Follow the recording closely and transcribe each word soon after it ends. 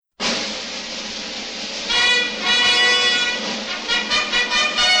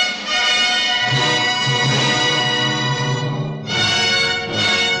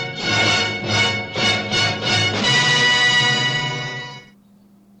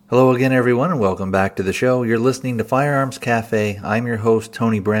Hello again, everyone, and welcome back to the show. You're listening to Firearms Cafe. I'm your host,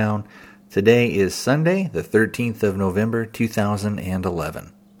 Tony Brown. Today is Sunday, the 13th of November,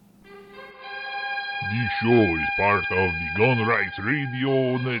 2011. This show is part of the Gun Rights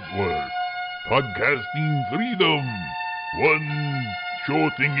Radio Network. Podcasting freedom. One show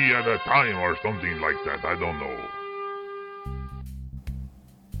thingy at a time or something like that. I don't know.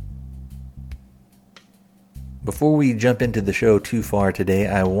 Before we jump into the show too far today,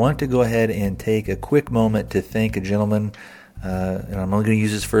 I want to go ahead and take a quick moment to thank a gentleman, and I'm only going to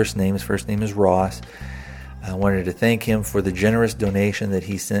use his first name. His first name is Ross. I wanted to thank him for the generous donation that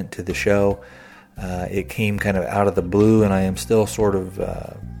he sent to the show. It came kind of out of the blue, and I am still sort of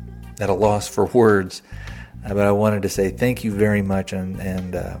at a loss for words, but I wanted to say thank you very much,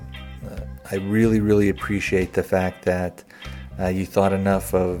 and I really, really appreciate the fact that you thought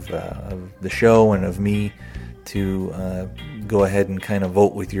enough of the show and of me to go ahead and kind of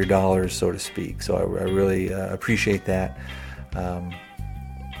vote with your dollars, so to speak. So I really appreciate that.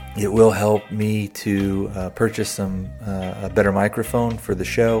 It will help me to purchase a better microphone for the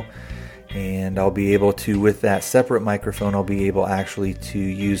show, and I'll be able to, with that separate microphone, I'll be able actually to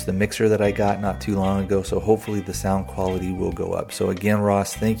use the mixer that I got not too long ago, so hopefully the sound quality will go up. So again,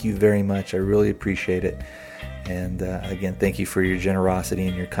 Ross, thank you very much. I really appreciate it. And again, thank you for your generosity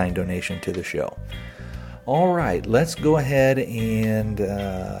and your kind donation to the show. All right, let's go ahead and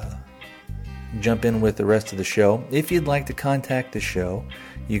jump in with the rest of the show. If you'd like to contact the show,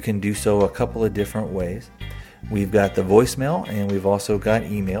 you can do so a couple of different ways. We've got the voicemail, and we've also got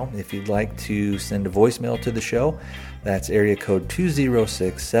email. If you'd like to send a voicemail to the show, that's area code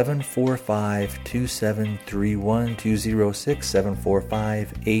 206-745-2731,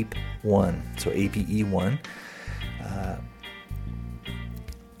 206-745-APE1, so APE1.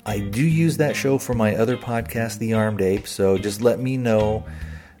 I do use that show for my other podcast, The Armed Ape, so just let me know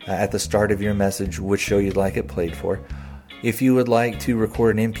at the start of your message which show you'd like it played for. If you would like to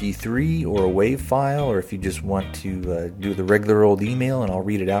record an MP3 or a WAV file, or if you just want to do the regular old email and I'll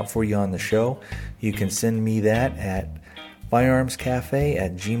read it out for you on the show, you can send me that at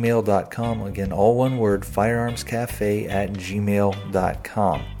firearmscafe@gmail.com. Again, all one word,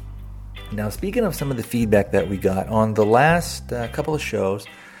 firearmscafe@gmail.com. Now, speaking of some of the feedback that we got on the last couple of shows,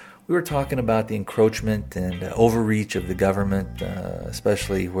 we were talking about the encroachment and overreach of the government,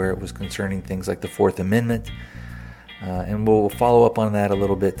 especially where it was concerning things like the Fourth Amendment. And we'll follow up on that a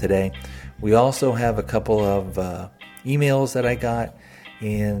little bit today. We also have a couple of emails that I got,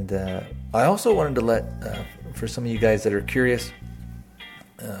 and I also wanted to let, for some of you guys that are curious,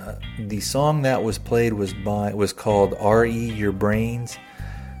 the song that was played was called R.E. Your Brains.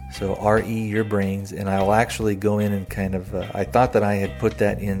 So R.E. Your Brains, and I'll actually go in and kind of, I thought that I had put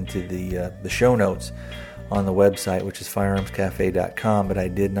that into the show notes on the website, which is firearmscafe.com, but I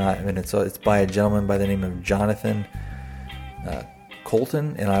did not. I mean, it's by a gentleman by the name of Jonathan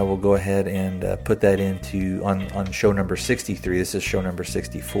Colton, and I will go ahead and put that into on show number 63. This is show number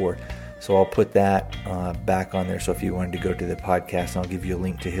 64, so I'll put that back on there. So if you wanted to go to the podcast, I'll give you a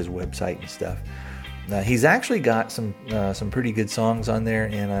link to his website and stuff. He's actually got some pretty good songs on there,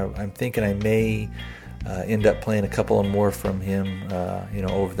 and I'm thinking I may end up playing a couple of more from him,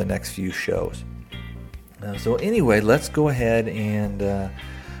 over the next few shows. So anyway, let's go ahead and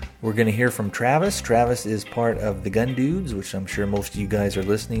we're going to hear from Travis. Travis is part of the Gun Dudes, which I'm sure most of you guys are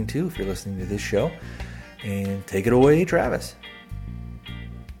listening to if you're listening to this show. And take it away, Travis.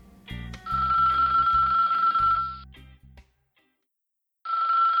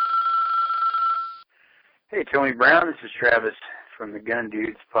 Hey, Tony Brown, this is Travis from the Gun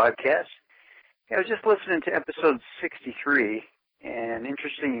Dudes podcast. I was just listening to episode 63, and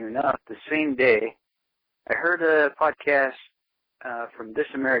interestingly enough, the same day, I heard a podcast from This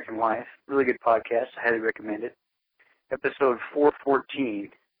American Life, really good podcast, I highly recommend it. Episode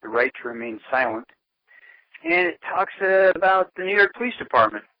 414, The Right to Remain Silent, and it talks about the New York Police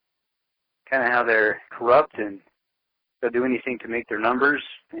Department, kind of how they're corrupt and they'll do anything to make their numbers,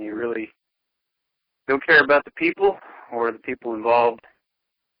 and you really don't care about the people or the people involved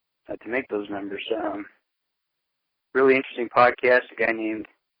to make those numbers. Really interesting podcast. A guy named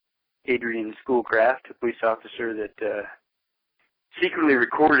Adrian Schoolcraft, a police officer that secretly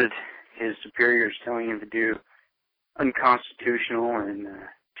recorded his superiors telling him to do unconstitutional and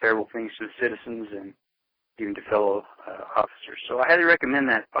terrible things to the citizens and even to fellow officers. So I highly recommend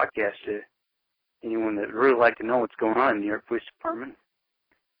that podcast to anyone that would really like to know what's going on in the New York Police Department.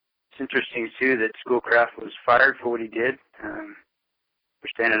 It's interesting, too, that Schoolcraft was fired for what he did, for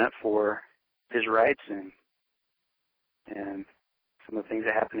standing up for his rights and some of the things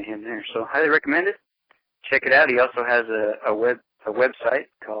that happened to him there. So highly recommend it. Check it out. He also has a web a website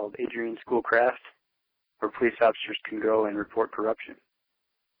called Adrian Schoolcraft where police officers can go and report corruption.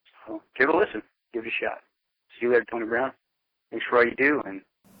 So give it a listen. Give it a shot. See you later, Tony Brown. Thanks for all you do, and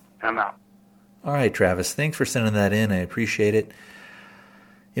I'm out. All right, Travis. Thanks for sending that in. I appreciate it.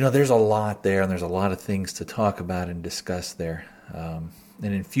 You know, there's a lot there, and there's a lot of things to talk about and discuss there.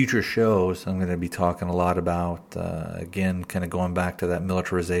 And in future shows, I'm going to be talking a lot about, again, kind of going back to that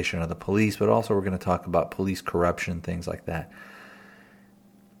militarization of the police, but also we're going to talk about police corruption, things like that.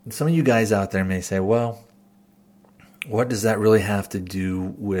 And some of you guys out there may say, well, what does that really have to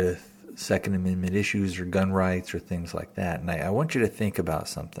do with Second Amendment issues or gun rights or things like that? And I want you to think about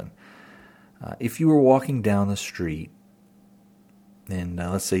something. If you were walking down the street, and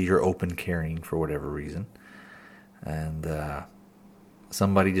let's say you're open carrying for whatever reason, and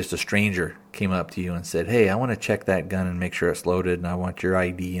somebody, just a stranger, came up to you and said, hey, I want to check that gun and make sure it's loaded, and I want your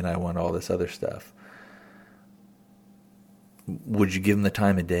ID, and I want all this other stuff. Would you give them the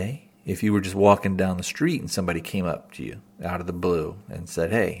time of day? If you were just walking down the street and somebody came up to you out of the blue and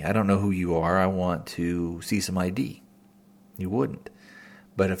said, hey, I don't know who you are, I want to see some ID, you wouldn't.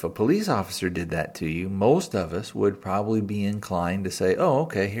 But if a police officer did that to you, most of us would probably be inclined to say, oh,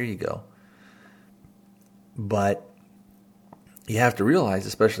 okay, here you go. But you have to realize,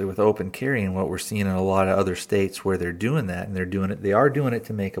 especially with open carrying, what we're seeing in a lot of other states where they're doing that, and they are doing it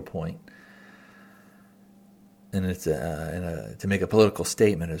to make a point, and it's to make a political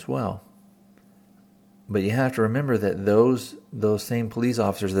statement as well. But you have to remember that those same police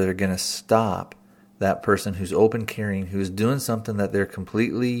officers that are going to stop that person who's open carrying, who's doing something that they're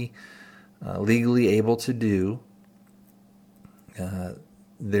completely legally able to do,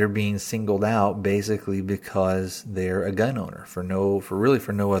 they're being singled out basically because they're a gun owner for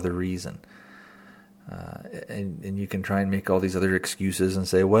no other reason. And you can try and make all these other excuses and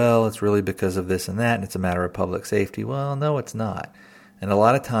say, well, it's really because of this and that, and it's a matter of public safety. Well, no, it's not. And a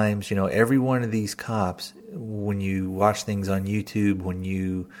lot of times, you know, every one of these cops, when you watch things on YouTube, when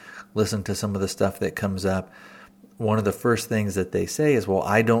you listen to some of the stuff that comes up, one of the first things that they say is, well,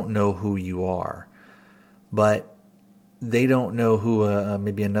 I don't know who you are. But they don't know who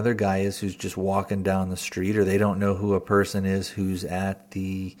maybe another guy is who's just walking down the street, or they don't know who a person is who's at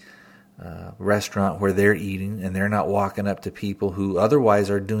the restaurant where they're eating, and they're not walking up to people who otherwise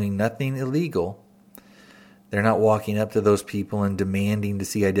are doing nothing illegal. They're not walking up to those people and demanding to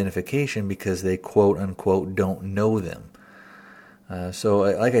see identification because they quote unquote don't know them. So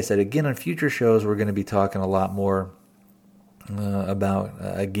like I said, again, on future shows, we're going to be talking a lot more about,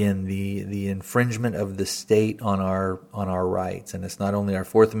 again, the infringement of the state on our rights. And it's not only our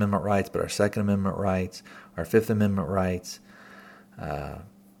Fourth Amendment rights, but our Second Amendment rights, our Fifth Amendment rights,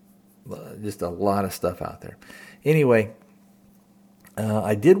 just a lot of stuff out there. Anyway,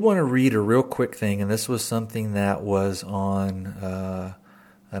 I did want to read a real quick thing, and this was something that was on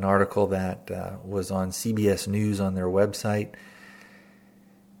an article that was on CBS News on their website.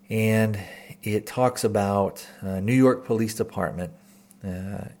 And it talks about New York Police Department,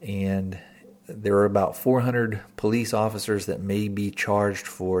 and there are about 400 police officers that may be charged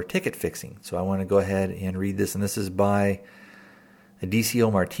for ticket fixing. So I want to go ahead and read this, and this is by Adicio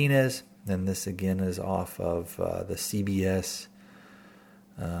Martinez, and this again is off of the CBS,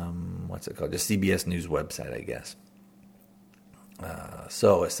 just CBS News website, I guess.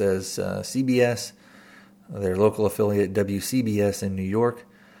 So it says CBS, their local affiliate WCBS in New York,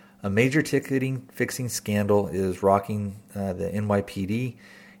 a major ticketing fixing scandal is rocking the NYPD,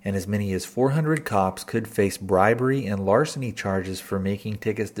 and as many as 400 cops could face bribery and larceny charges for making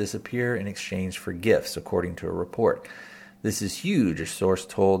tickets disappear in exchange for gifts, according to a report. This is huge, a source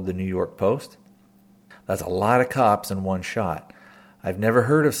told the New York Post. That's a lot of cops in one shot. I've never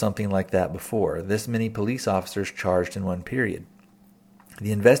heard of something like that before, this many police officers charged in one period.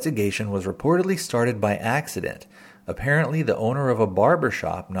 The investigation was reportedly started by accident. Apparently, the owner of a barber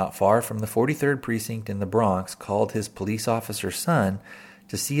shop not far from the 43rd Precinct in the Bronx called his police officer's son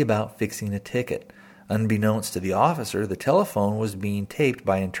to see about fixing a ticket. Unbeknownst to the officer, the telephone was being taped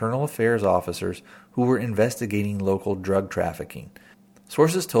by internal affairs officers who were investigating local drug trafficking.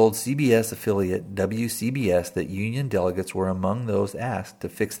 Sources told CBS affiliate WCBS that union delegates were among those asked to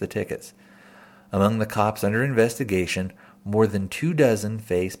fix the tickets. Among the cops under investigation, more than 24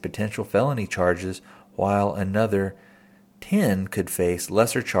 face potential felony charges, while another 10 could face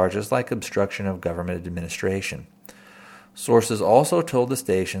lesser charges like obstruction of government administration. Sources also told the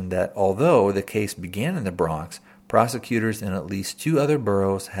station that although the case began in the Bronx, prosecutors in at least 2 other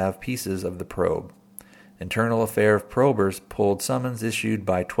boroughs have pieces of the probe. Internal Affairs probers pulled summons issued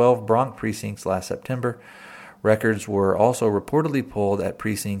by 12 Bronx precincts last September. Records were also reportedly pulled at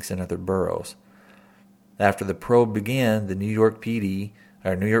precincts in other boroughs. After the probe began, the New York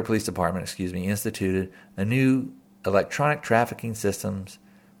Police Department, instituted a new electronic trafficking systems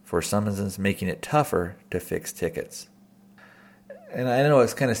for summonses, making it tougher to fix tickets. And I know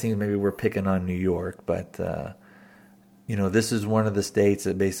it kind of seems maybe we're picking on New York, but this is one of the states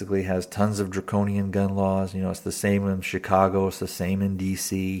that basically has tons of draconian gun laws. It's the same in Chicago, it's the same in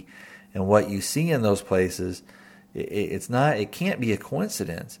D.C., and what you see in those places, it can't be a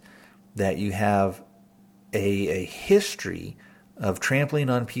coincidence that you have a history of trampling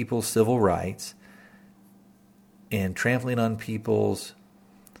on people's civil rights and trampling on people's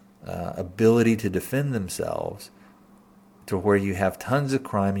ability to defend themselves, to where you have tons of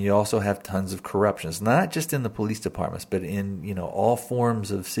crime and you also have tons of corruption. It's not just in the police departments, but in all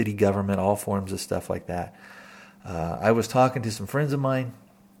forms of city government, all forms of stuff like that. I was talking to some friends of mine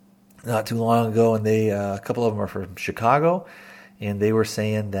not too long ago, and a couple of them are from Chicago, and they were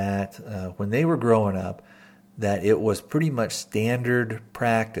saying that when they were growing up, that it was pretty much standard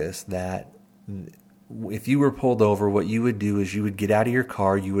practice that if you were pulled over, what you would do is you would get out of your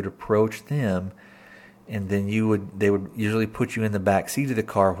car, you would approach them, and then they would usually put you in the back seat of the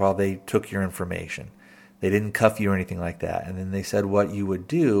car while they took your information. They didn't cuff you or anything like that. And then they said what you would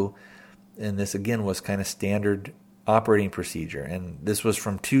do, and this again was kind of standard operating procedure, and this was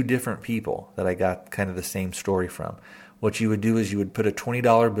from two different people that I got kind of the same story from. What you would do is you would put a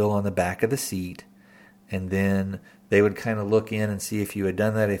 $20 bill on the back of the seat, and then they would kind of look in and see if you had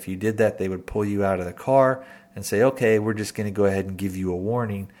done that. If you did that, they would pull you out of the car and say, okay, we're just going to go ahead and give you a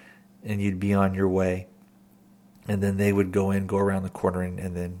warning, and you'd be on your way. And then they would go around the corner,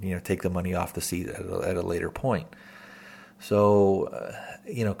 and then take the money off the seat at a later point. So,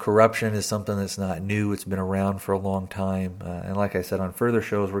 corruption is something that's not new. It's been around for a long time. And like I said, on further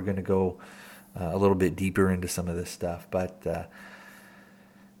shows, we're going to go a little bit deeper into some of this stuff. But,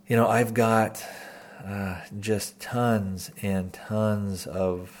 I've got just tons and tons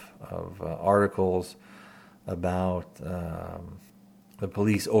of articles about the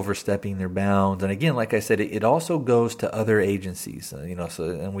police overstepping their bounds. And again, like I said, it also goes to other agencies.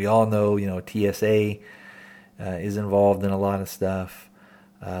 And we all know, TSA is involved in a lot of stuff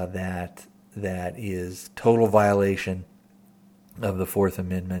that is total violation of the Fourth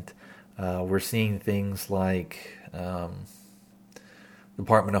Amendment. We're seeing things like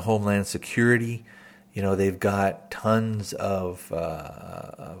Department of Homeland Security. They've got tons of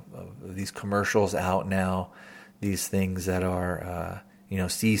these commercials out now. These things that are,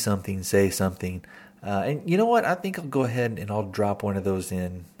 see something, say something. And you know what? I think I'll go ahead and I'll drop one of those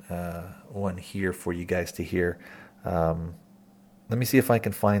in, one here for you guys to hear. Let me see if I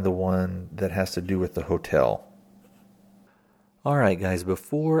can find the one that has to do with the hotel. All right, guys,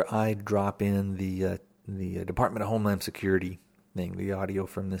 before I drop in the Department of Homeland Security thing, the audio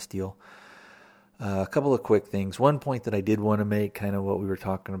from this deal, a couple of quick things. One point that I did want to make, kind of what we were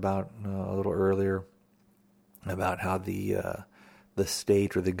talking about a little earlier, about how the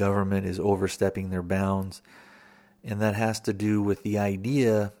state or the government is overstepping their bounds. And that has to do with the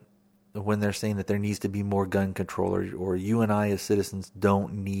idea when they're saying that there needs to be more gun control, or you and I as citizens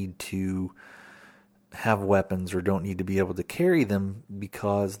don't need to have weapons or don't need to be able to carry them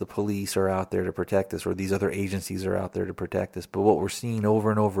because the police are out there to protect us or these other agencies are out there to protect us. But what we're seeing over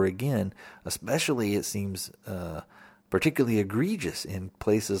and over again, especially it seems particularly egregious in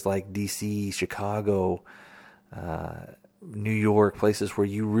places like D.C., Chicago, New York, places where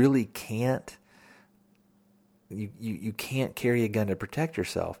you really can't you can't carry a gun to protect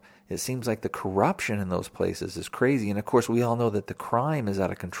yourself. It seems like the corruption in those places is crazy. And of course, we all know that the crime is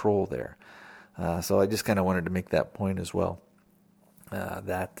out of control there. So I just kind of wanted to make that point as well.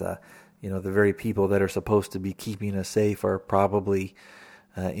 That the very people that are supposed to be keeping us safe are probably,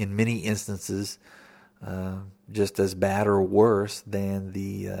 in many instances, just as bad or worse than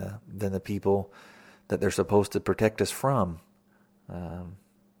the people that they're supposed to protect us from. And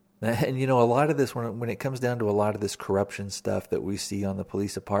a lot of this, when it comes down to a lot of this corruption stuff that we see on the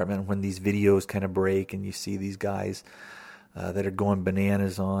police department, when these videos kind of break and you see these guys that are going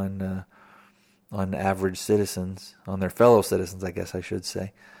bananas on average citizens, on their fellow citizens, I guess I should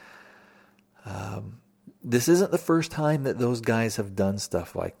say. This isn't the first time that those guys have done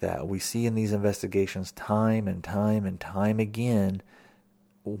stuff like that. We see in these investigations time and time and time again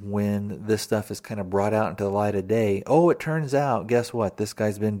when this stuff is kind of brought out into the light of day. Oh, it turns out, guess what? This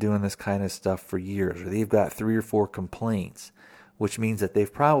guy's been doing this kind of stuff for years, or they've got 3 or 4 complaints, which means that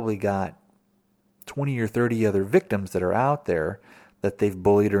they've probably got 20 or 30 other victims that are out there that they've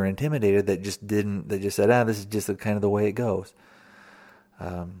bullied or intimidated they just said, this is just kind of the way it goes.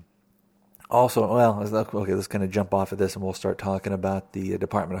 Also, well, okay, let's kind of jump off of this and we'll start talking about the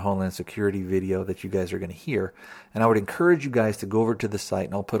Department of Homeland Security video that you guys are going to hear. And I would encourage you guys to go over to the site,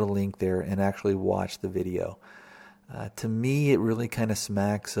 and I'll put a link there, and actually watch the video. To me, it really kind of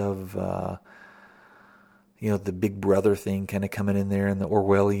smacks of, the Big Brother thing kind of coming in there, and the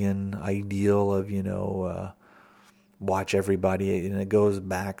Orwellian ideal of, watch everybody. And it goes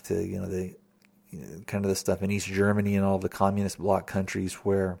back to, the kind of the stuff in East Germany and all the communist bloc countries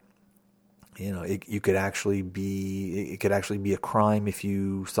where, it could actually be a crime if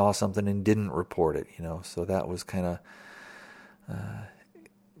you saw something and didn't report it, So that was kind of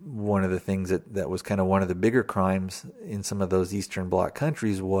one of the things that was kind of one of the bigger crimes in some of those Eastern Bloc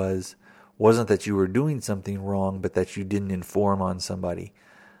countries wasn't that you were doing something wrong, but that you didn't inform on somebody,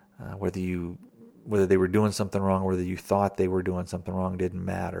 whether they were doing something wrong, whether you thought they were doing something wrong didn't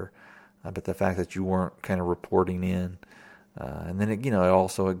matter, but the fact that you weren't kind of reporting in. And then it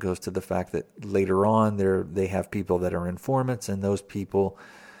goes to the fact that later on they have people that are informants, and those people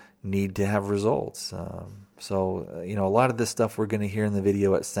need to have results. So a lot of this stuff we're going to hear in the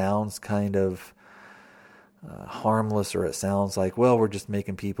video, it sounds kind of harmless, or it sounds like, well, we're just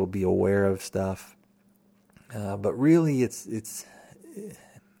making people be aware of stuff. But really, it's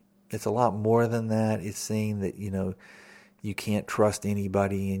a lot more than that. It's saying that you can't trust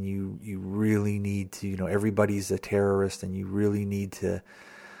anybody, and you really need to, everybody's a terrorist, and you really need to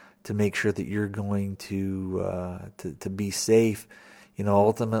make sure that you're going to be safe.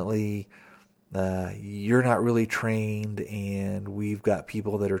 Ultimately, you're not really trained, and we've got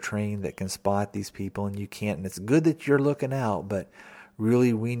people that are trained that can spot these people, and you can't. And it's good that you're looking out, but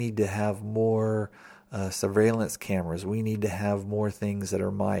really we need to have more surveillance cameras. We need to have more things that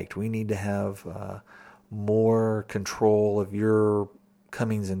are mic'd. We need to have more control of your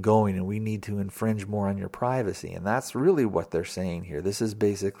comings and going, and we need to infringe more on your privacy. And that's really what they're saying here. This is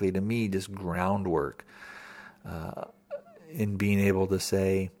basically, to me, just groundwork in being able to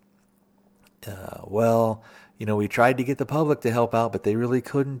say, we tried to get the public to help out, but they really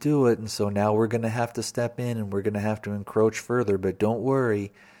couldn't do it, and so now we're going to have to step in, and we're going to have to encroach further. But don't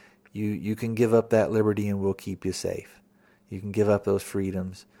worry, you can give up that liberty, and we'll keep you safe. You can give up those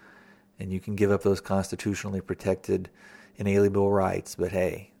freedoms, and you can give up those constitutionally protected, inalienable rights. But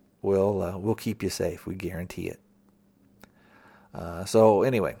hey, we'll keep you safe. We guarantee it. So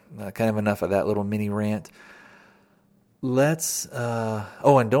anyway, kind of enough of that little mini rant. Let's.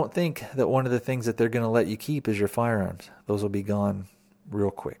 And don't think that one of the things that they're going to let you keep is your firearms. Those will be gone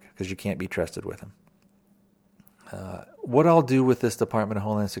real quick because you can't be trusted with them. What I'll do with this Department of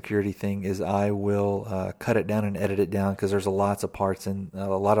Homeland Security thing is I will cut it down and edit it down, because there's a lot of parts in there.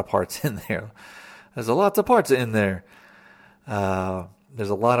 There's a lot of parts in there. There's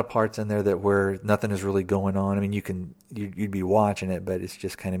a lot of parts in there that where nothing is really going on. I mean, you'd be watching it, but it's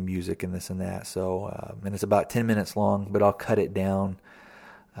just kind of music and this and that. So, and it's about 10 minutes long, but I'll cut it down.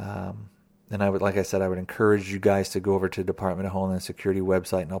 And I would encourage you guys to go over to the Department of Homeland Security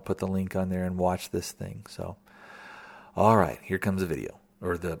website, and I'll put the link on there and watch this thing. So, all right, here comes the video,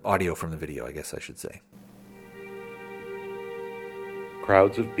 or the audio from the video, I guess I should say.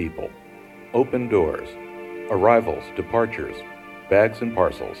 Crowds of people, open doors, arrivals, departures, bags and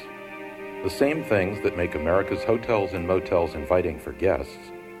parcels. The same things that make America's hotels and motels inviting for guests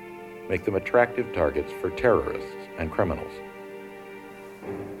make them attractive targets for terrorists and criminals.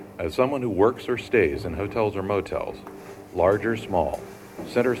 As someone who works or stays in hotels or motels, large or small,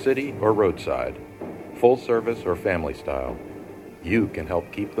 center city or roadside, full service or family style, you can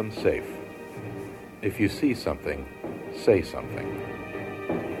help keep them safe. If you see something, say something.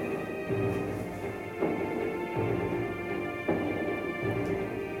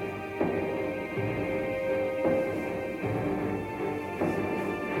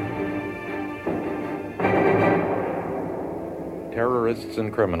 Terrorists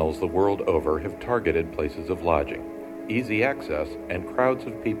and criminals the world over have targeted places of lodging. Easy access and crowds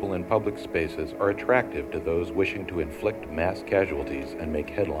of people in public spaces are attractive to those wishing to inflict mass casualties and make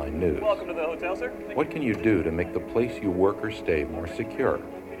headline news. Welcome to the hotel, sir. What can you do to make the place you work or stay more secure?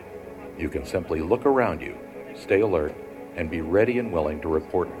 You can simply look around you, stay alert, and be ready and willing to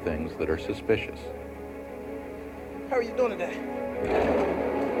report things that are suspicious. How are you doing today?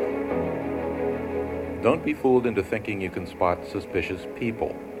 Don't be fooled into thinking you can spot suspicious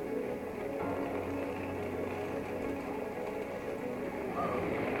people.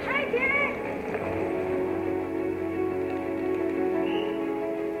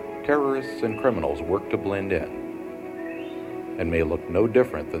 Terrorists and criminals work to blend in and may look no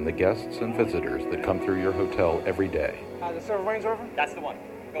different than the guests and visitors that come through your hotel every day. The silver Range Rover? That's the one.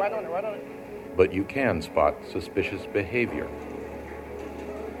 Right on it. But you can spot suspicious behavior.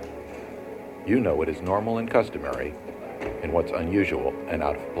 You know what is normal and customary and what's unusual and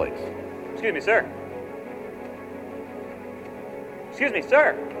out of place. Excuse me, sir. Excuse me,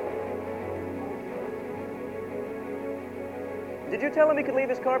 sir. Did you tell him he could leave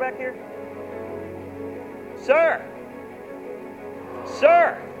his car back here? Sir!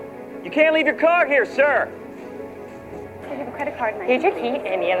 Sir! You can't leave your car here, sir! We have a credit card. Here's your key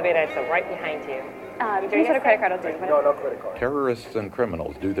and the elevator is right behind you. Here's what a credit card will do. No credit card. Terrorists and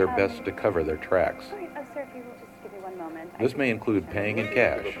criminals do their best to cover their tracks. Sir, if you will just give me one moment. This may include paying in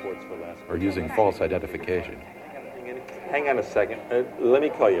cash or using false identification. Hang on a second. Let me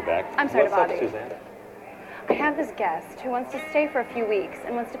call you back. I'm sorry to What's up, bother you. Suzanne? I have this guest who wants to stay for a few weeks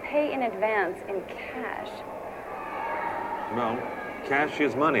and wants to pay in advance in cash. No, cash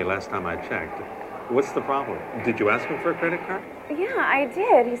is money last time I checked. What's the problem? Did you ask him for a credit card? Yeah, I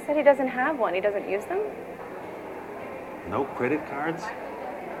did. He said he doesn't have one. He doesn't use them. No credit cards?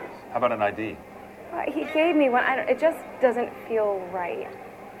 How about an ID? He gave me one. It just doesn't feel right.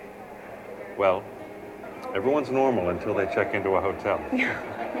 Well, everyone's normal until they check into a hotel.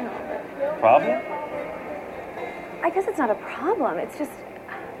 Problem? I guess it's not a problem. It's just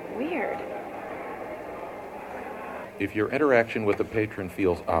weird. If your interaction with a patron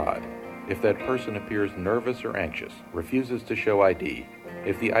feels odd, if that person appears nervous or anxious, refuses to show ID,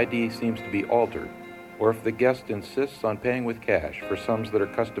 if the ID seems to be altered, or if the guest insists on paying with cash for sums that are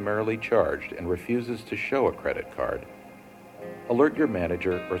customarily charged and refuses to show a credit card, alert your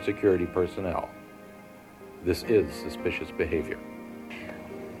manager or security personnel. This is suspicious behavior.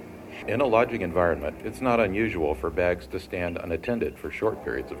 In a lodging environment, it's not unusual for bags to stand unattended for short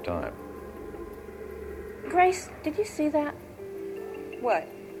periods of time. Grace, did you see that? What?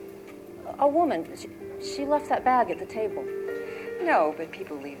 A woman. She left that bag at the table. No, but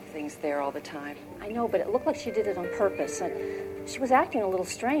people leave things there all the time. I know, but it looked like she did it on purpose. And she was acting a little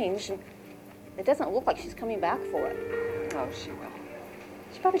strange, and it doesn't look like she's coming back for it. Oh, she will.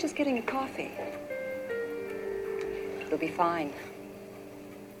 She's probably just getting a coffee. It'll be fine.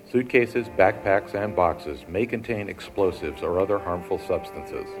 Suitcases, backpacks, and boxes may contain explosives or other harmful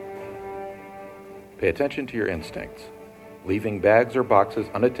substances. Pay attention to your instincts. Leaving bags or boxes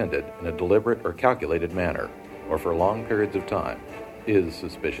unattended in a deliberate or calculated manner, or for long periods of time, is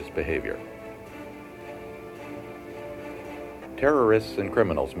suspicious behavior. Terrorists and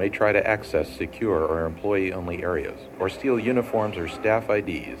criminals may try to access secure or employee-only areas, or steal uniforms or staff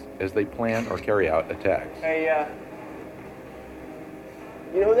IDs as they plan or carry out attacks. Hey,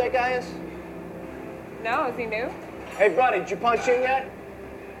 you know who that guy is? No, is he new? Hey, buddy, did you punch in yet?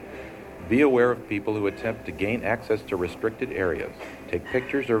 Be aware of people who attempt to gain access to restricted areas, take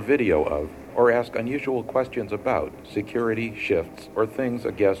pictures or video of, or ask unusual questions about security, shifts, or things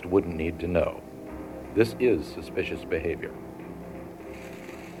a guest wouldn't need to know. This is suspicious behavior.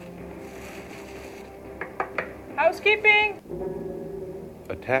 Housekeeping!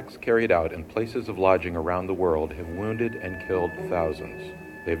 Attacks carried out in places of lodging around the world have wounded and killed thousands.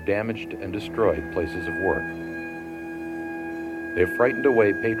 They've damaged and destroyed places of work. They've frightened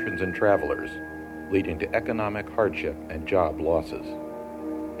away patrons and travelers, leading to economic hardship and job losses.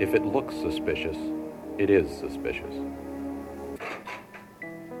 If it looks suspicious, it is suspicious.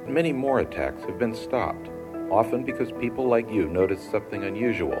 Many more attacks have been stopped, often because people like you noticed something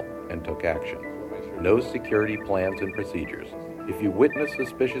unusual and took action. Know security plans and procedures. If you witness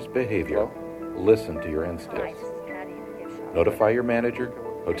suspicious behavior, listen to your instincts. Notify your manager,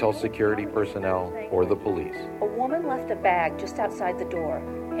 hotel security personnel, or the police. A woman left a bag just outside the door,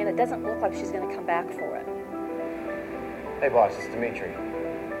 and it doesn't look like she's going to come back for it. Hey, boss, it's Dimitri.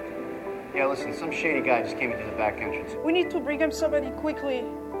 Yeah, listen, some shady guy just came into the back entrance. We need to bring him somebody quickly.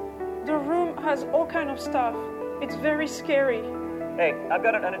 The room has all kind of stuff. It's very scary. Hey, I've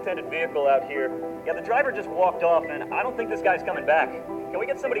got an unattended vehicle out here. Yeah, the driver just walked off, and I don't think this guy's coming back. Can we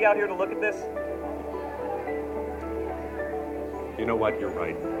get somebody out here to look at this? You know what? You're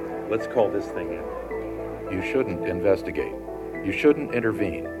right. Let's call this thing in. You shouldn't investigate. You shouldn't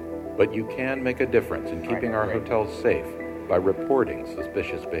intervene. But you can make a difference in keeping our hotels safe by reporting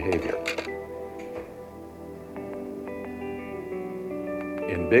suspicious behavior.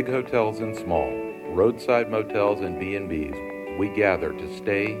 In big hotels and small, roadside motels and B&Bs, we gather to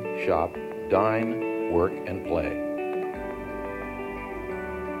stay, shop, dine, work, and play.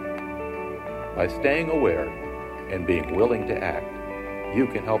 By staying aware and being willing to act, you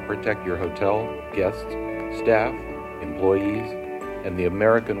can help protect your hotel, guests, staff, employees, and the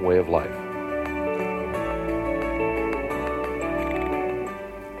American way of life.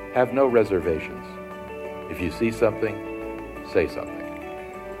 Have no reservations. If you see something, say something.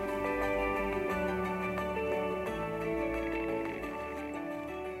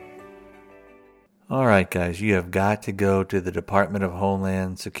 All right, guys, you have got to go to the Department of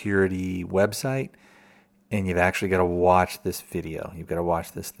Homeland Security website, and you've actually got to watch this video. You've got to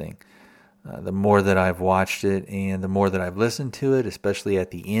watch this thing. The more that I've watched it and the more that I've listened to it, especially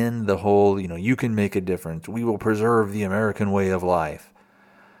at the end, the whole, you can make a difference. We will preserve the American way of life.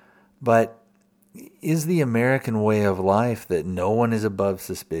 But is the American way of life that no one is above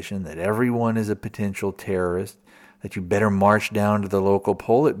suspicion, that everyone is a potential terrorist, that you better march down to the local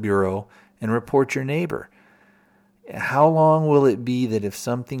Politburo and report your neighbor? How long will it be that if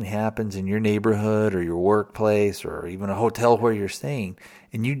something happens in your neighborhood or your workplace or even a hotel where you're staying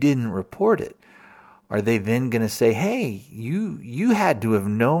and you didn't report it, are they then going to say, hey, you had to have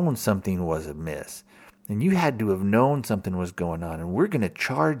known something was amiss and you had to have known something was going on and we're going to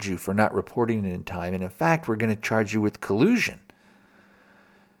charge you for not reporting it in time, and in fact we're going to charge you with collusion?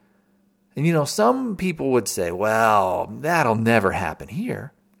 And some people would say, well, that'll never happen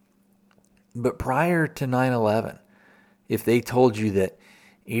here. But prior to 9/11, if they told you that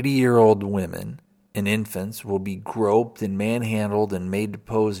 80-year-old women and infants will be groped and manhandled and made to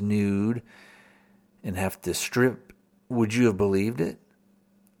pose nude and have to strip, would you have believed it?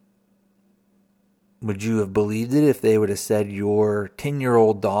 Would you have believed it if they would have said your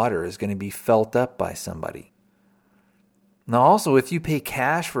 10-year-old daughter is going to be felt up by somebody? Now also, if you pay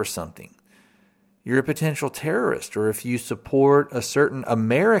cash for something, you're a potential terrorist, or if you support a certain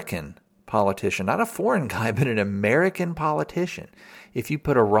American politician, not a foreign guy, but an American politician. If you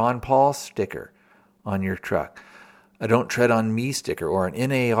put a Ron Paul sticker on your truck, a Don't Tread on Me sticker, or an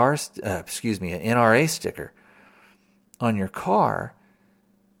NRA sticker on your car,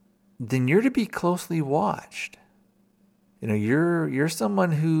 then you're to be closely watched. You're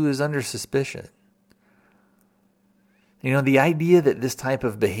someone who is under suspicion. The idea that this type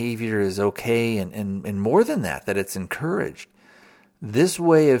of behavior is okay, and more than that it's encouraged. This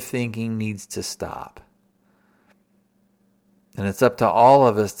way of thinking needs to stop. And it's up to all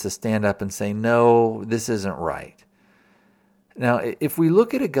of us to stand up and say, no, this isn't right. Now, if we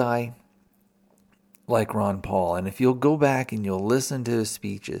look at a guy like Ron Paul, and if you'll go back and you'll listen to his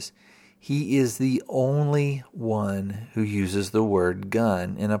speeches, he is the only one who uses the word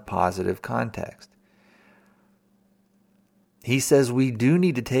gun in a positive context. He says we do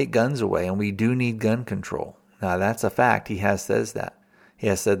need to take guns away and we do need gun control. Now, that's a fact. He has said that.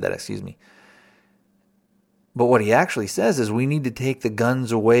 But what he actually says is we need to take the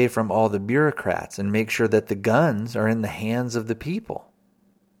guns away from all the bureaucrats and make sure that the guns are in the hands of the people.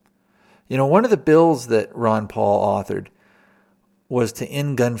 One of the bills that Ron Paul authored was to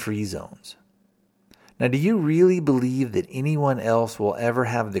end gun-free zones. Now, do you really believe that anyone else will ever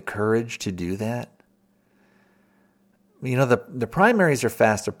have the courage to do that? The primaries are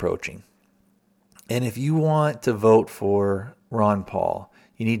fast approaching. And if you want to vote for Ron Paul,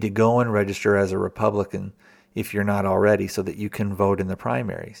 you need to go and register as a Republican if you're not already, so that you can vote in the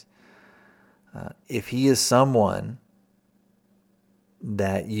primaries. If he is someone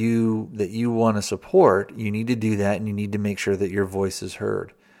that you want to support, you need to do that, and you need to make sure that your voice is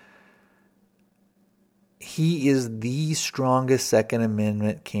heard. He is the strongest Second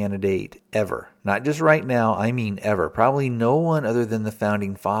Amendment candidate ever. Not just right now, I mean ever. Probably no one other than the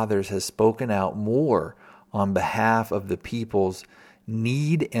Founding Fathers has spoken out more on behalf of the people's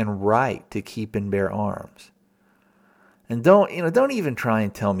need and right to keep and bear arms. And don't even try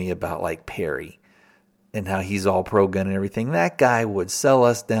and tell me about like Perry and how he's all pro-gun and everything. That guy would sell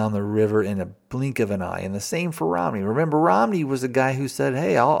us down the river in a blink of an eye. And the same for Romney. Remember, Romney was the guy who said,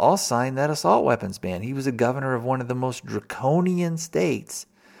 hey, I'll sign that assault weapons ban. He was a governor of one of the most draconian states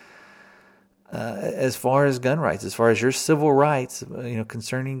as far as gun rights, as far as your civil rights,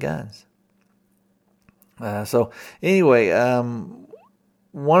 concerning guns. So anyway,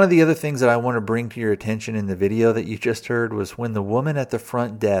 one of the other things that I want to bring to your attention in the video that you just heard was when the woman at the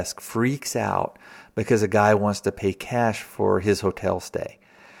front desk freaks out because a guy wants to pay cash for his hotel stay.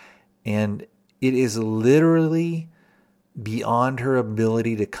 And it is literally beyond her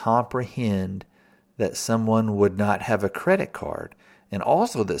ability to comprehend that someone would not have a credit card, and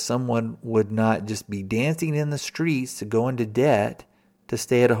also that someone would not just be dancing in the streets to go into debt to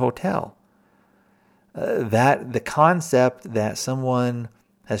stay at a hotel. That the concept that someone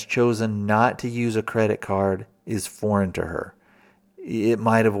has chosen not to use a credit card is foreign to her. It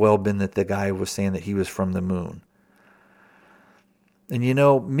might have well been that the guy was saying that he was from the moon. And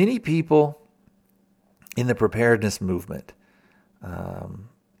many people in the preparedness movement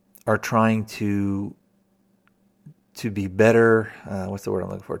are trying to be better, what's the word I'm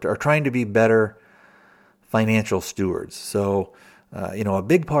looking for? Are trying to be better financial stewards. So, a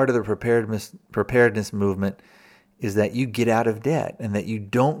big part of the preparedness movement is that you get out of debt and that you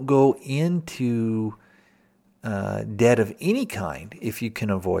don't go into debt of any kind if you can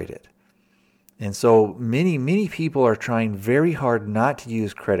avoid it. And so many people are trying very hard not to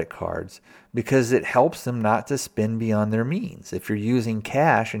use credit cards because it helps them not to spend beyond their means. If you're using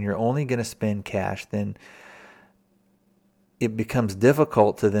cash and you're only going to spend cash, then it becomes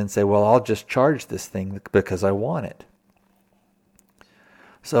difficult to then say, well, I'll just charge this thing because I want it.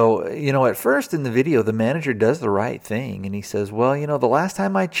 So, at first in the video, the manager does the right thing and he says, well, the last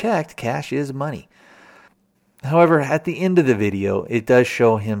time I checked, cash is money. However, at the end of the video, it does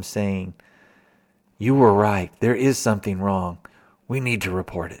show him saying, you were right. There is something wrong. We need to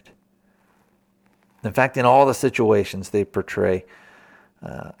report it. In fact, in all the situations they portray,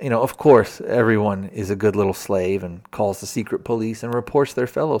 of course, everyone is a good little slave and calls the secret police and reports their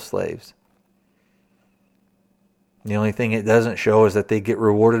fellow slaves. The only thing it doesn't show is that they get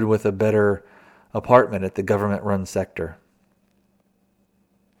rewarded with a better apartment at the government-run sector.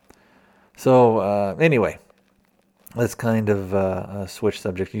 So, anyway, let's kind of switch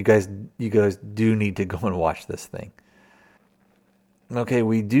subject. You guys do need to go and watch this thing. Okay,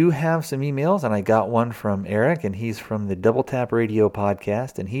 we do have some emails, and I got one from Eric, and he's from the Double Tap Radio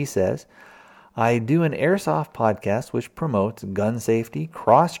podcast, and he says, I do an airsoft podcast which promotes gun safety,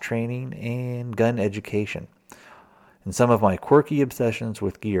 cross-training, and gun education, and some of my quirky obsessions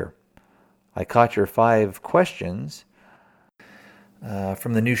with gear. I caught your 5 questions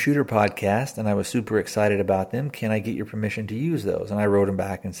from the New Shooter podcast, and I was super excited about them. Can I get your permission to use those? And I wrote him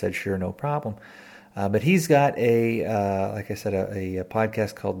back and said, sure, no problem. But he's got like I said, a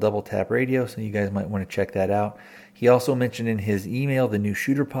podcast called Double Tap Radio, so you guys might want to check that out. He also mentioned in his email the New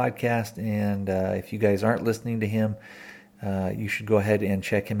Shooter podcast, and if you guys aren't listening to him, you should go ahead and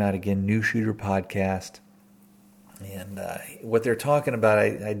check him out again, New Shooter podcast. And what they're talking about,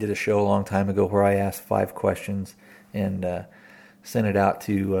 I did a show a long time ago where I asked 5 questions and sent it out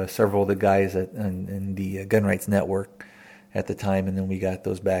to several of the guys in the Gun Rights Network at the time, and then we got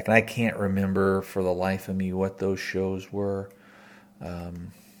those back. And I can't remember for the life of me what those shows were. I've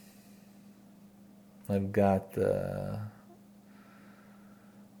got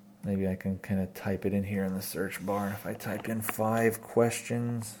maybe I can kind of type it in here in the search bar. If I type in 5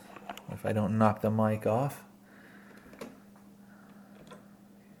 questions, if I don't knock the mic off.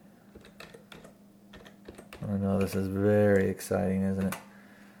 I know this is very exciting, isn't it?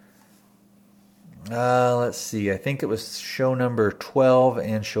 Let's see. I think it was show number 12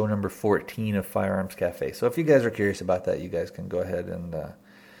 and show number 14 of Firearms Cafe. So if you guys are curious about that, you guys can go ahead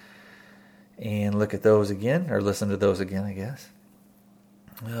and look at those again, or listen to those again, I guess.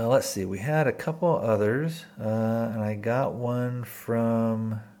 Let's see. We had a couple others, and I got one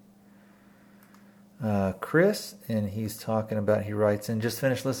from Chris, and he's talking about, he writes in, just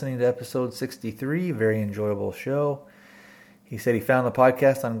finished listening to episode 63, very enjoyable show. He said he found the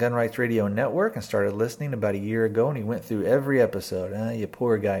podcast on Gun Rights Radio Network and started listening about a year ago, and he went through every episode. You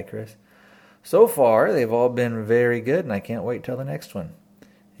poor guy, Chris. So far, they've all been very good, and I can't wait till the next one.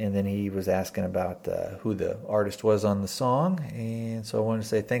 And then he was asking about who the artist was on the song, and so I wanted to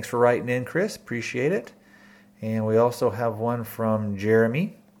say thanks for writing in, Chris. Appreciate it. And we also have one from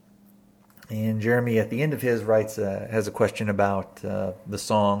Jeremy. And Jeremy, at the end of his, has a question about the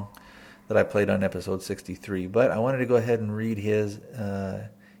song that I played on episode 63. But I wanted to go ahead and read his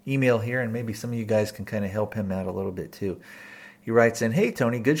email here, and maybe some of you guys can kind of help him out a little bit too. He writes in, hey,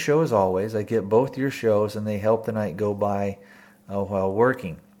 Tony, good show as always. I get both your shows, and they help the night go by while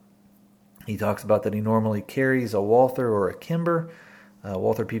working. He talks about that he normally carries a Walther or a Kimber,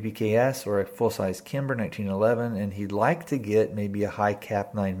 Walther PPKS, or a full-size Kimber 1911, and he'd like to get maybe a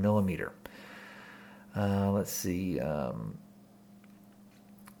high-cap 9mm. Let's see.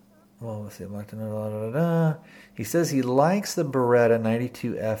 Let's see. He says he likes the Beretta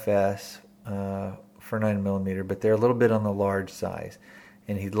 92 FS for 9mm, but they're a little bit on the large size.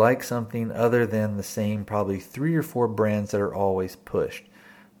 And he'd like something other than the same, probably 3 or 4 brands that are always pushed.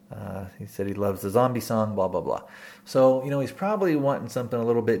 He said he loves the Zombie Song, blah, blah, blah. So, he's probably wanting something a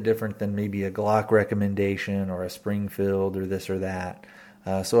little bit different than maybe a Glock recommendation or a Springfield or this or that.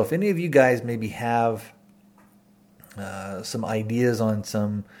 So if any of you guys maybe have some ideas on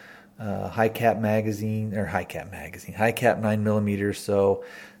some high-cap 9mm, so,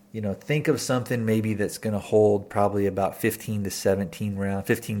 think of something maybe that's going to hold probably about 15 to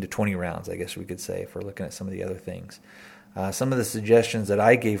 20 rounds, I guess we could say, if we're looking at some of the other things. Some of the suggestions that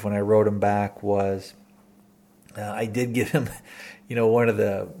I gave when I wrote him back was, I did give him, one of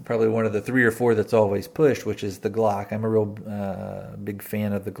the 3 or 4 that's always pushed, which is the Glock. I'm a real big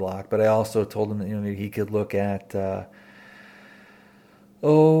fan of the Glock, but I also told him that maybe he could look at,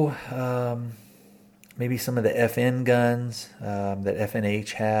 maybe maybe some of the FN guns that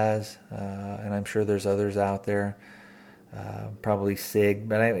FNH has, and I'm sure there's others out there. Probably SIG,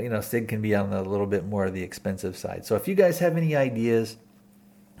 but SIG can be on a little bit more of the expensive side. So if you guys have any ideas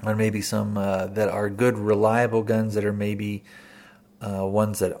on maybe some that are good, reliable guns that are maybe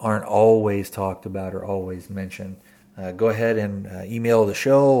ones that aren't always talked about or always mentioned, go ahead and email the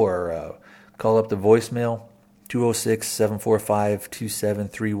show or call up the voicemail,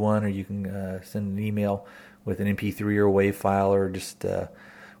 206-745-2731, or you can send an email with an MP3 or WAV file, or just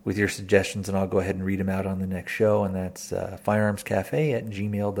with your suggestions, and I'll go ahead and read them out on the next show, and that's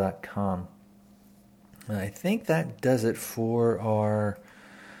firearmscafe@gmail.com. I think that does it for our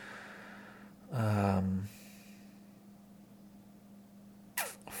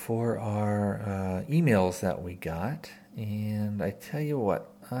emails that we got. And I tell you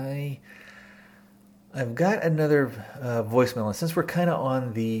what, I've got another voicemail, and since we're kind of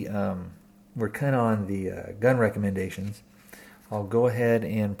on the gun recommendations, I'll go ahead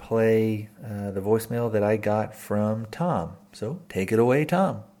and play the voicemail that I got from Tom. So take it away,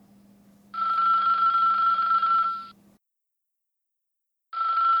 Tom.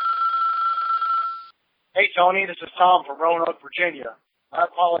 Hey, Tony, this is Tom from Roanoke, Virginia. I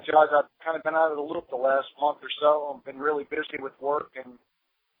apologize. I've kind of been out of the loop the last month or so. I've been really busy with work, and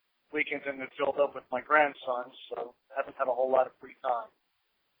weekends have been filled up with my grandson, so I haven't had a whole lot of free time.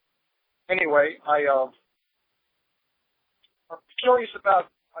 Anyway, I'm curious about,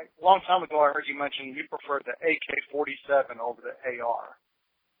 a long time ago I heard you mention you preferred the AK-47 over the AR.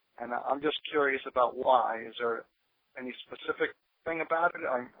 And I'm just curious about why. Is there any specific thing about it?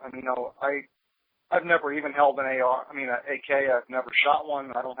 I've never even held an AK. I've never shot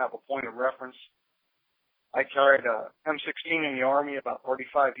one. I don't have a point of reference. I carried a M16 in the Army about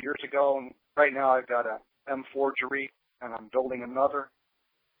 35 years ago, and right now I've got a M Forgery, and I'm building another.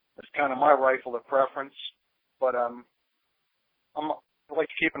 It's kind of my rifle of preference, but I like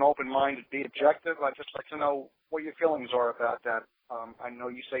to keep an open mind and be objective. I'd just like to know what your feelings are about that. I know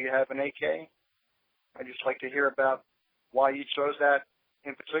you say you have an AK. I'd just like to hear about why you chose that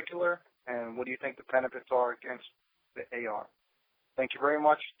in particular, and what do you think the benefits are against the AR. Thank you very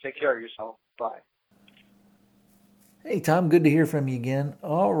much. Take care of yourself. Bye. Hey, Tom, good to hear from you again.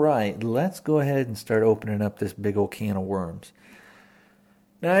 All right, let's go ahead and start opening up this big old can of worms.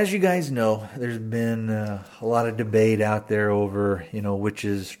 Now, as you guys know, there's been a lot of debate out there over, which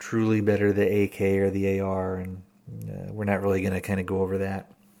is truly better, the AK or the AR, and we're not really going to kind of go over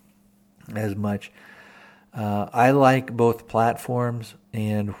that as much. I like both platforms,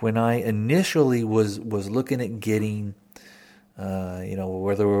 and when I initially was looking at getting,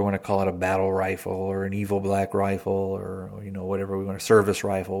 whether we want to call it a battle rifle or an evil black rifle or whatever we want, a service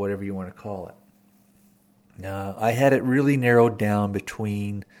rifle, whatever you want to call it. I had it really narrowed down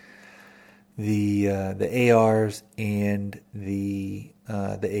between the ARs and the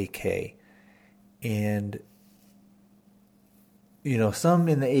AK, and some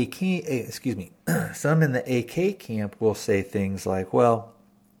in the some in the AK camp will say things like, "Well,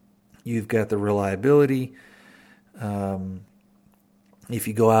 you've got the reliability. If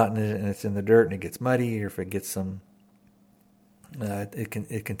you go out and it's in the dirt and it gets muddy, or if it gets some, it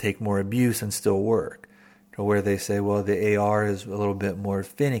can take more abuse and still work." To where they say, well, the AR is a little bit more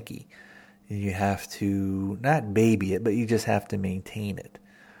finicky. You have to not baby it, but you just have to maintain it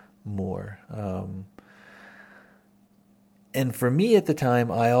more. And for me at the time,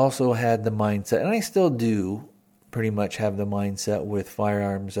 I also had the mindset, and I still do pretty much have the mindset with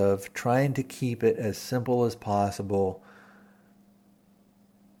firearms of trying to keep it as simple as possible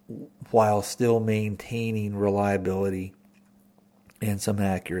while still maintaining reliability and some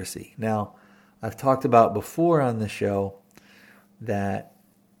accuracy. Now, I've talked about before on the show that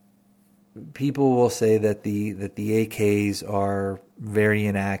people will say that the AKs are very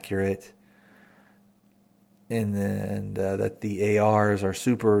inaccurate, and that the ARs are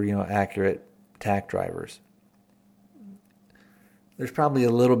super accurate tack drivers. There's probably a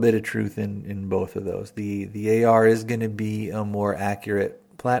little bit of truth in both of those. The AR is going to be a more accurate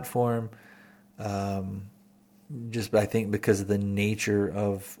platform. Just I think because of the nature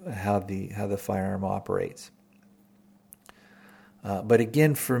of how the firearm operates. But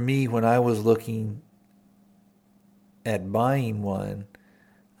again, for me, when I was looking at buying one,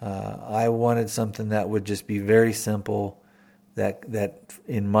 I wanted something that would just be very simple, that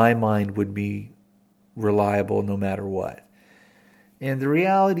in my mind would be reliable no matter what. And the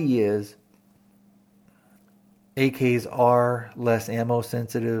reality is, AKs are less ammo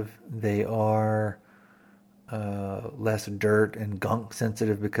sensitive. They are less dirt and gunk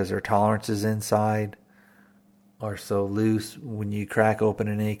sensitive because their tolerances inside are so loose. When you crack open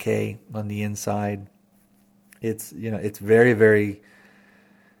an AK on the inside, It's very, very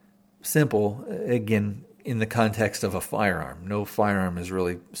simple. Again, in the context of a firearm, no firearm is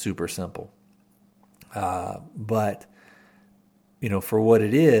really super simple. But for what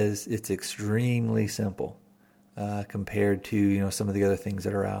it is, it's extremely simple compared to some of the other things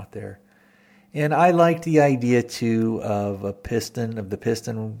that are out there. And I like the idea too of the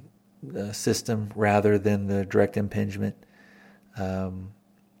piston system rather than the direct impingement.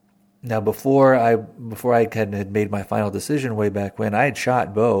 Now, before I had made my final decision way back when, I had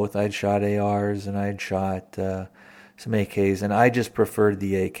shot both. I'd shot ARs and I'd shot some AKs, and I just preferred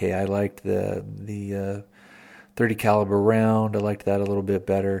the AK. I liked the 30 caliber round. I liked that a little bit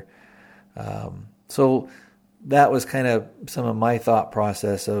better. So that was kind of some of my thought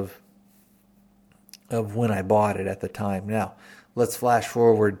process of when I bought it at the time. Now, let's flash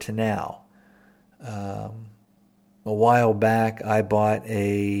forward to now. A while back, I bought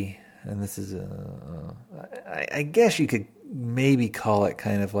and this is I guess you could maybe call it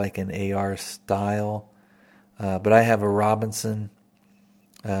kind of like an AR style, but I have a Robinson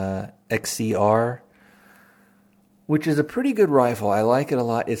XCR, which is a pretty good rifle. I like it a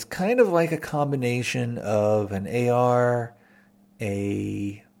lot. It's kind of like a combination of an AR,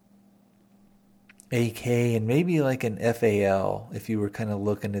 a AK, and maybe like an FAL, if you were kind of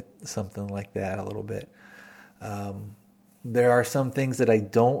looking at something like that a little bit. There are some things that I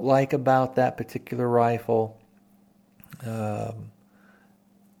don't like about that particular rifle. And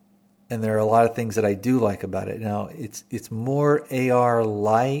there are a lot of things that I do like about it. Now, it's more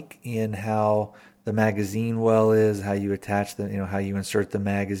AR-like in how the magazine well is, how you attach how you insert the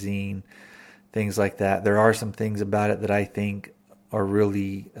magazine, things like that. There are some things about it that I think are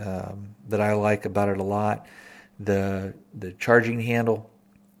really, that I like about it a lot. The charging handle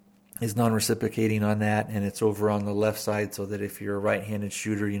is non-reciprocating on that, and it's over on the left side, so that if you're a right-handed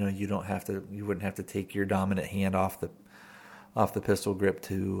shooter, you wouldn't have to take your dominant hand off the pistol grip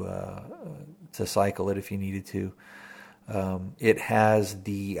to cycle it if you needed to. It has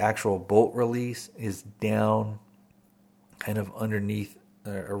the actual bolt release is down, kind of underneath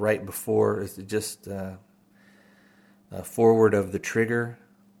or right before, is just forward of the trigger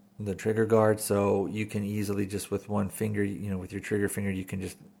guard, so you can easily just with one finger, with your trigger finger, you can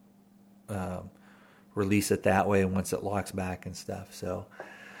just release it that way, and once it locks back and stuff. So,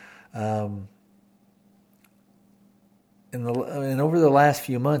 and over the last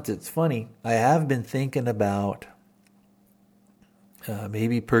few months, it's funny, I have been thinking about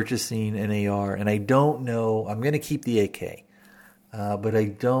maybe purchasing an AR, and I don't know. I'm going to keep the AK, but I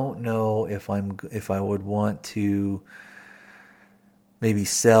don't know if I would want to maybe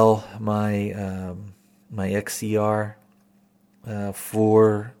sell my my XCR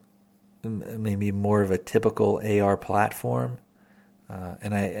for maybe more of a typical AR platform,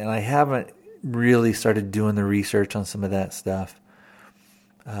 and I haven't really started doing the research on some of that stuff,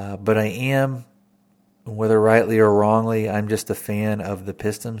 but I am, whether rightly or wrongly, I'm just a fan of the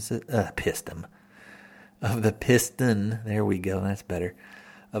piston. There we go, that's better.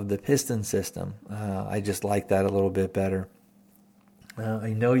 Of the piston system, I just like that a little bit better.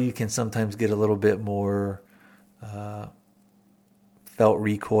 I know you can sometimes get a little bit more felt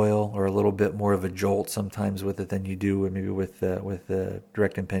recoil, or a little bit more of a jolt sometimes with it than you do with the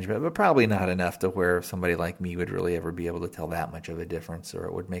direct impingement, but probably not enough to where somebody like me would really ever be able to tell that much of a difference, or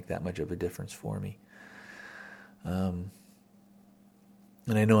it would make that much of a difference for me. And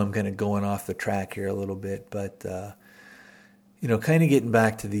I know I'm kind of going off the track here a little bit, but kind of getting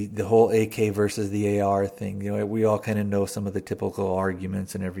back to the whole AK versus the AR thing. We all kind of know some of the typical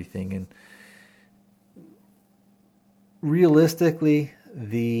arguments and everything, and realistically,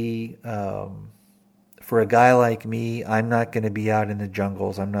 for a guy like me, I'm not going to be out in the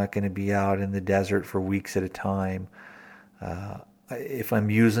jungles. I'm not going to be out in the desert for weeks at a time. If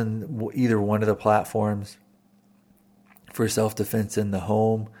I'm using either one of the platforms for self-defense in the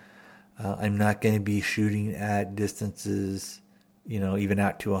home, I'm not going to be shooting at distances, even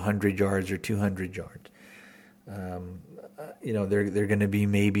out to 100 yards or 200 yards. They're going to be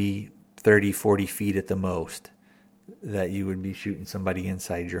maybe 30, 40 feet at the most that you would be shooting somebody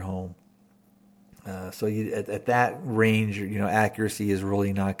inside your home. So at that range, accuracy is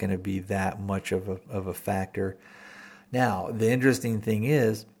really not going to be that much of a factor. Now, the interesting thing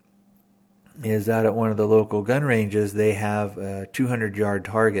is out at one of the local gun ranges, they have a 200-yard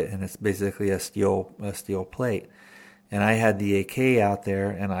target, and it's basically a steel plate. And I had the AK out there,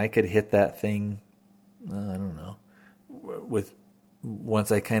 and I could hit that thing, I don't know,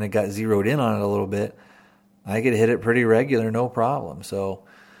 once I kind of got zeroed in on it a little bit, I could hit it pretty regular, no problem. So,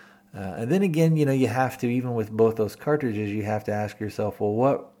 and then again, you have to, even with both those cartridges, you have to ask yourself,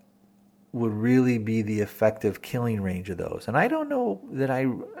 well, would really be the effective killing range of those. And I don't know that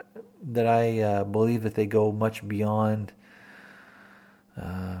I believe that they go much beyond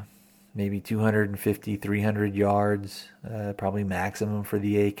maybe 250, 300 yards, probably maximum for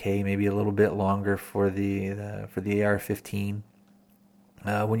the AK, maybe a little bit longer for the AR-15.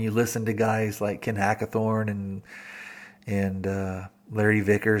 When you listen to guys like Ken Hackathorn and Larry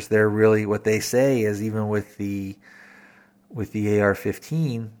Vickers, they're really, what they say is, even with the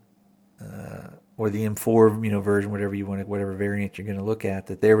AR-15 or the M4 version, whatever variant you're going to look at,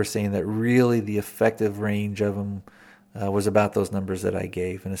 that they were saying that really the effective range of them was about those numbers that I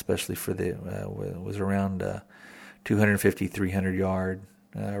gave, and especially for was around 250, 300 yard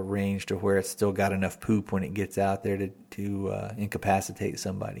range, to where it's still got enough poop when it gets out there to incapacitate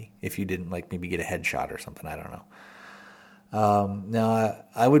somebody if you didn't maybe get a headshot or something. I don't know. Now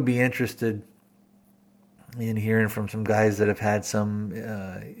I would be interested in hearing from some guys that have had some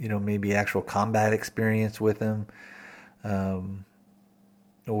maybe actual combat experience with them,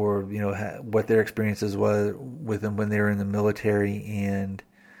 or what their experiences was with them when they were in the military, and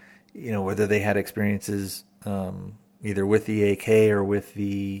whether they had experiences either with the AK or with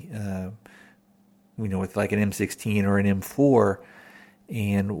the with like an M16 or an M4,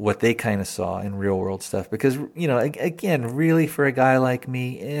 and what they kind of saw in real world stuff. Because again, really, for a guy like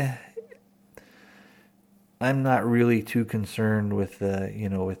me, I'm not really too concerned with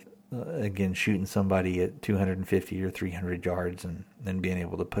again, shooting somebody at 250 or 300 yards and then being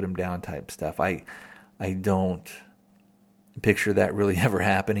able to put them down type stuff. I don't picture that really ever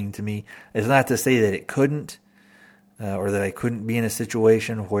happening to me. It's not to say that it couldn't, or that I couldn't be in a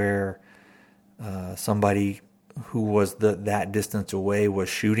situation where somebody who was that distance away was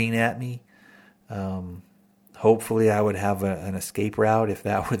shooting at me. Hopefully I would have an escape route if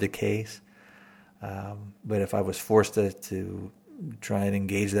that were the case. But if I was forced to try and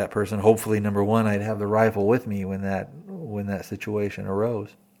engage that person, hopefully, number one, I'd have the rifle with me when that situation arose.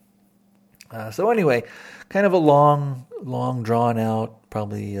 So anyway, kind of a long drawn out,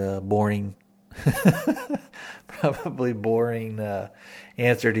 probably boring,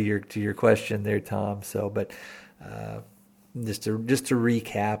 answer to your question there, Tom. So, but just to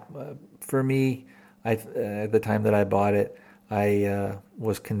recap, for me, at the time that I bought it, I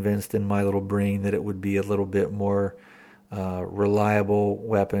was convinced in my little brain that it would be a little bit more reliable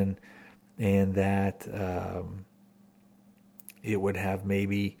weapon, and that it would have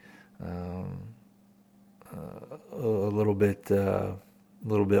maybe a little bit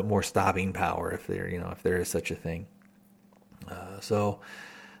more stopping power, if there is such a thing. So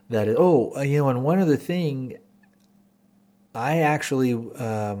that is. And one other thing, I actually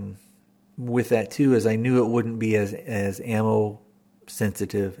with that too, is I knew it wouldn't be as ammo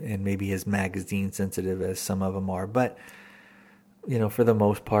sensitive and maybe as magazine sensitive as some of them are, but for the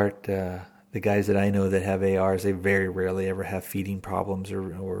most part, the guys that I know that have ARs, they very rarely ever have feeding problems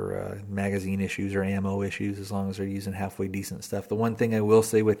or magazine issues or ammo issues, as long as they're using halfway decent stuff. The one thing I will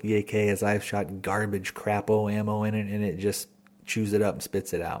say with the AK is I've shot garbage crapo ammo in it, and it just chews it up and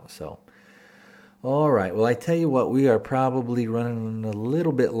spits it out. So, all right. Well, I tell you what, we are probably running a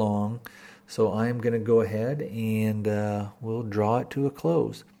little bit long, so I'm going to go ahead and we'll draw it to a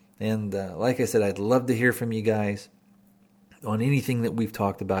close. And like I said, I'd love to hear from you guys on anything that we've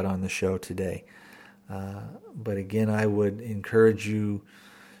talked about on the show today. But again, I would encourage you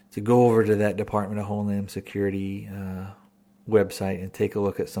to go over to that Department of Homeland Security website and take a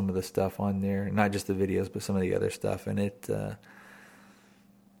look at some of the stuff on there. Not just the videos, but some of the other stuff. And it's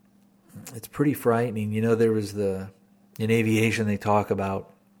pretty frightening. There was in aviation, they talk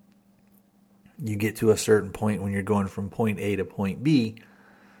about you get to a certain point when you're going from point A to point B,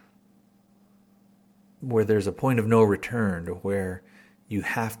 where there's a point of no return, to where you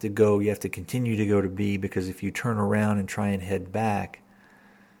have to continue to go to B, because if you turn around and try and head back,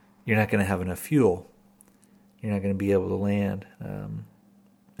 you're not going to have enough fuel. You're not going to be able to land. And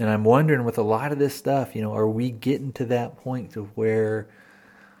I'm wondering, with a lot of this stuff, are we getting to that point to where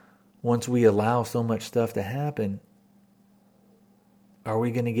once we allow so much stuff to happen, are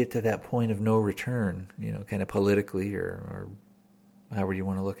we going to get to that point of no return, kind of politically or however you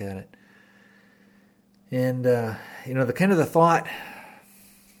want to look at it? And, the kind of the thought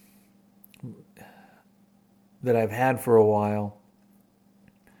that I've had for a while,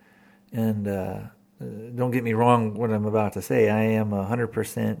 and don't get me wrong what I'm about to say, I am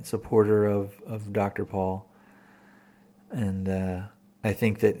 100% supporter of Dr. Paul. And I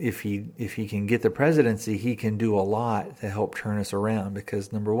think that if he can get the presidency, he can do a lot to help turn us around.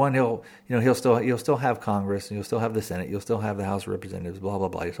 Because number one, you'll still have Congress, and you'll still have the Senate, you'll still have the House of Representatives, blah blah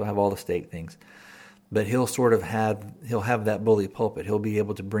blah. You'll still have all the state things. but he'll have that bully pulpit. He'll be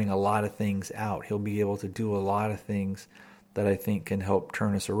able to bring a lot of things out. He'll be able to do a lot of things that I think can help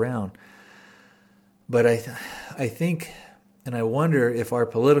turn us around. But I think, and I wonder if our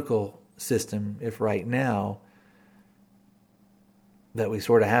political system, if right now, that we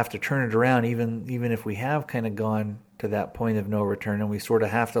sort of have to turn it around, even if we have kind of gone to that point of no return, and we sort of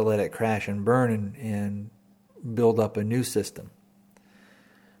have to let it crash and burn and build up a new system.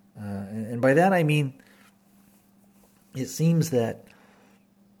 And by that I mean, it seems that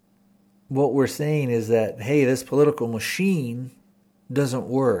what we're saying is that, hey, this political machine doesn't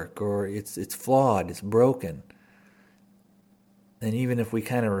work, or it's flawed, it's broken. And even if we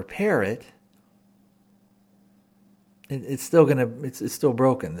kind of repair it, it's still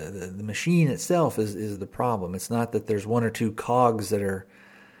broken. The machine itself is the problem. It's not that there's one or two cogs that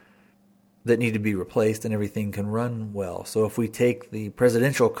need to be replaced and everything can run well. So if we take the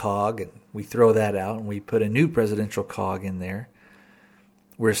presidential cog and we throw that out and we put a new presidential cog in there,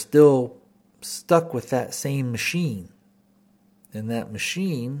 we're still stuck with that same machine. And that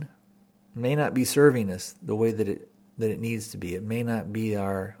machine may not be serving us the way that it needs to be. It may not be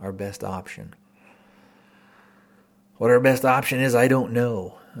our best option. What our best option is, I don't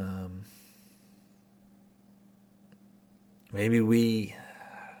know. Maybe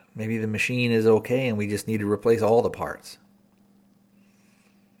the machine is okay and we just need to replace all the parts.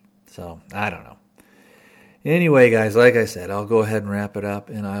 So, I don't know. Anyway, guys, like I said, I'll go ahead and wrap it up,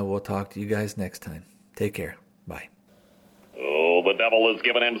 and I will talk to you guys next time. Take care. Bye. Oh, the devil has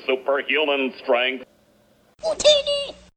given him superhuman strength.